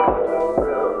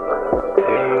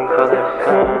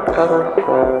Man,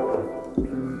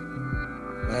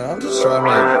 I'm just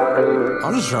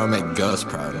trying to make Gus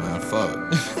proud, man. Fuck.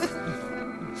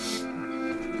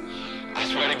 I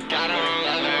swear to God, I don't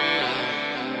love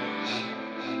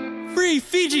her. Free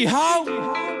Fiji, ho!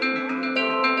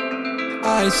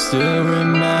 I still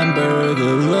remember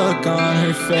the look on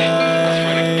her face.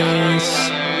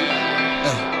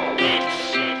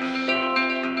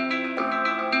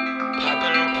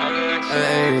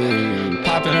 Hey,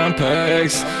 poppin' on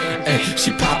perX. Ay,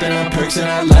 she poppin' on perX and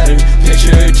I let her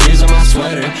picture her tears on my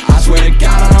sweater. I swear to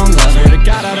God I don't love her.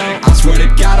 I swear to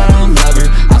God I don't love her.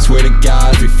 I swear to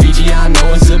God, free Fiji, I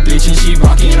know it's a bitch and she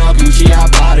rockin' all Gucci. I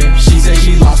bought her. She said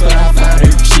she lost but I found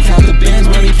her. She count the bands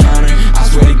when we count her. I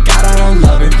swear to God I don't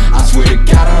love her. I swear to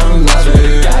God I don't love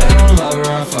her. God I don't love her.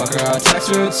 I fuck her. I text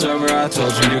her, it's over. I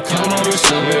told you to come over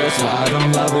silver. That's why I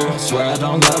don't love her. I swear I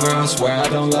don't love her. I swear I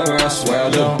don't love her. I swear I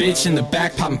don't. Bitch in the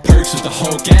back poppin' perX with the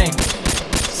whole gang.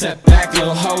 Step back,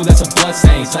 little hoe, that's a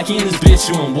bloodstain. Psyche in this bitch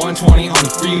doing 120 on the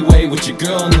freeway with your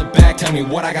girl in the back. Tell me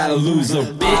what I gotta lose,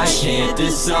 little bitch. I can't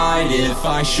decide if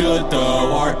I should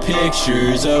throw our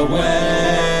pictures away.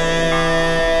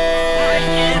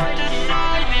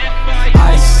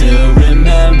 I still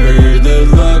remember the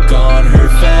look on her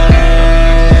face.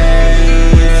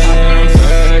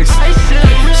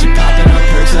 She poppin' up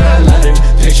perX and I let her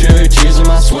picture her tears on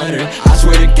my sweater. I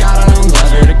swear to God I don't love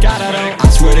her. I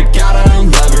swear to God I don't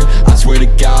love her. I swear to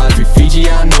God, free Fiji,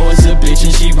 I know it's a bitch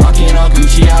and she rockin' all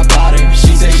Gucci. I bought her.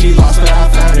 She said she lost but I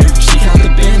found her. She count the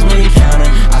bands when we count her.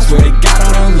 I swear to God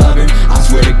I don't love her. I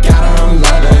swear to God I don't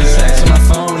love her. Sex on my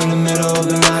phone in the middle of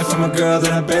the night from a girl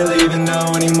that I barely even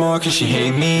know anymore, cause she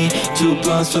hate me. 2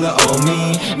 blunts for the old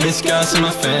me. Miss Gus and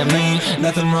my family.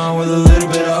 Nothing wrong with a little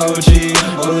bit of OG.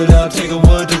 Roll it up, take a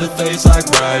wood to the face like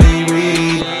Riley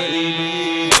Reid.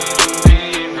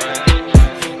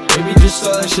 Just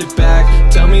throw that shit back.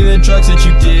 Tell me the drugs that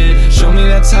you did. Show me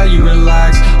that's how you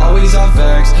relax. Always off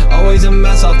X, always a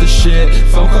mess off the shit.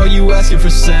 Phone call you asking for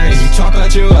sex. You talk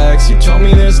about your ex. You told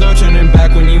me there's no turning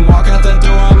back. When you walk out that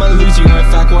door I'ma lose you. In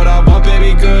fact what I want,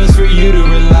 baby girl, is for you to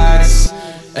relax.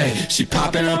 Ay, she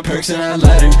poppin' on perX and I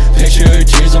let her picture her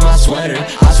tears on my sweater.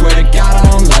 I swear to God I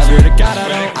don't love her.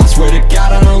 I swear to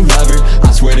God I don't love her.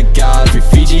 I swear to God, free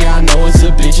Fiji, I know it's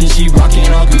a bitch and she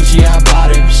rockin' all Gucci. I